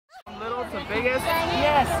the biggest?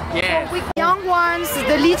 Yes. Yes. So young ones,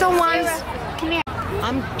 the little ones. Come here.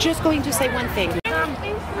 I'm just going to say one thing.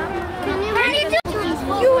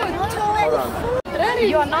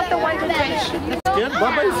 You are not the one to drink.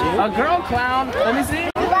 A girl clown. Let me see.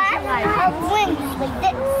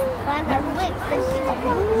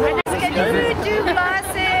 Can you do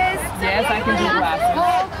glasses? Yes, I can do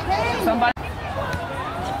glasses. Somebody.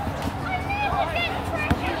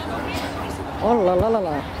 Oh la la la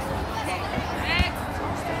la.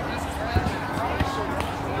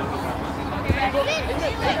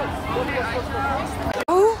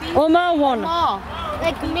 Omar won.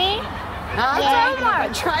 Like me?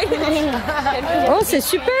 Try it. Oh, c'est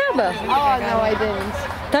superbe. Oh no, I didn't.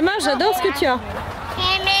 Tamar, j'adore ce que tu as.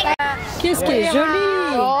 Qu'est-ce qui est joli.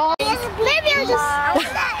 Maybe I'll just. I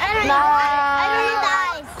don't know.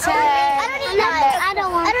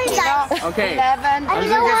 Okay. 11. I'm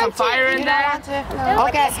gonna get some fire in there.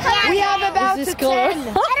 Okay. We have about Is this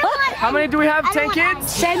 10. How many do we have? 10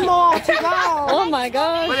 kids? 10 more to go. Oh my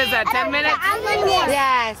god. What is that? 10 minutes?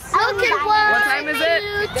 Yes. Okay, What time is it?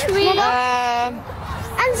 3.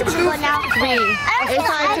 I'm just gonna go now. 3. It's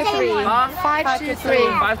 5 to 3. Huh? 5 to 3.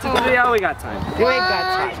 5 to 3. Oh, we got time. We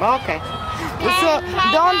got time. Okay. So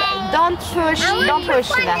don't push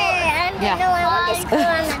that. Yeah.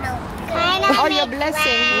 Oh, your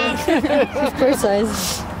blessing. She's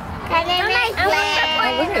precise.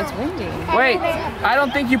 It's windy. Wait, I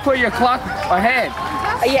don't think you put your clock ahead.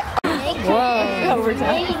 Yeah. Whoa.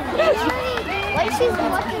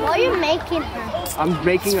 What are you making her? I'm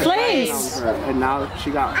making a Flames. sign on her, and now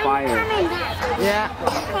she got fire. Yeah.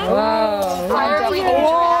 Wow. Whoa.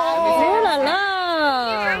 Oh la la.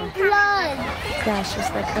 Blood. Yeah, she's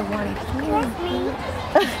like the one.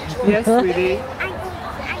 Yes, sweetie.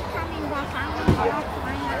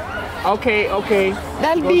 Okay, okay.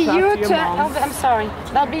 That'll Go be talk your to your turn. mom. Oh, I'm sorry.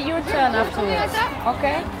 That'll be your turn afterwards.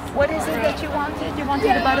 Okay? What is it that you wanted? You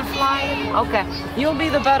wanted the butterfly? Okay. You'll be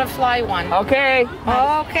the butterfly one. Okay.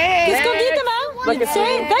 Okay. Qu'est-ce qu'on dit, Tamar?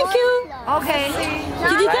 Say thank you. Okay.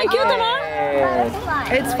 Tu dis thank you, Tamar?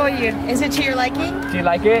 It's for you. Is it to your liking? Do you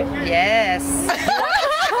like it? Yes.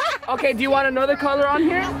 Okay, do you want another color on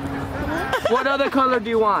here? What other color do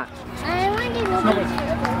you want? I want to go.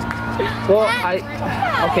 Well,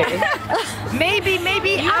 okay. Maybe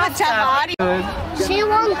after. Good. She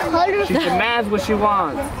won't color She demands what she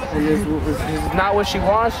wants. And if it's not what she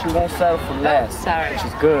wants, she won't settle for less. Sorry.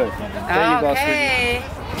 She's good. There you go, sweetie.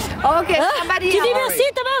 Okay. Okay, somebody Tu dis else. merci,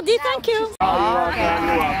 Tamar. Dis thank you. Oh, you're welcome.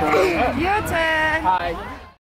 You're welcome. Your turn. Hi.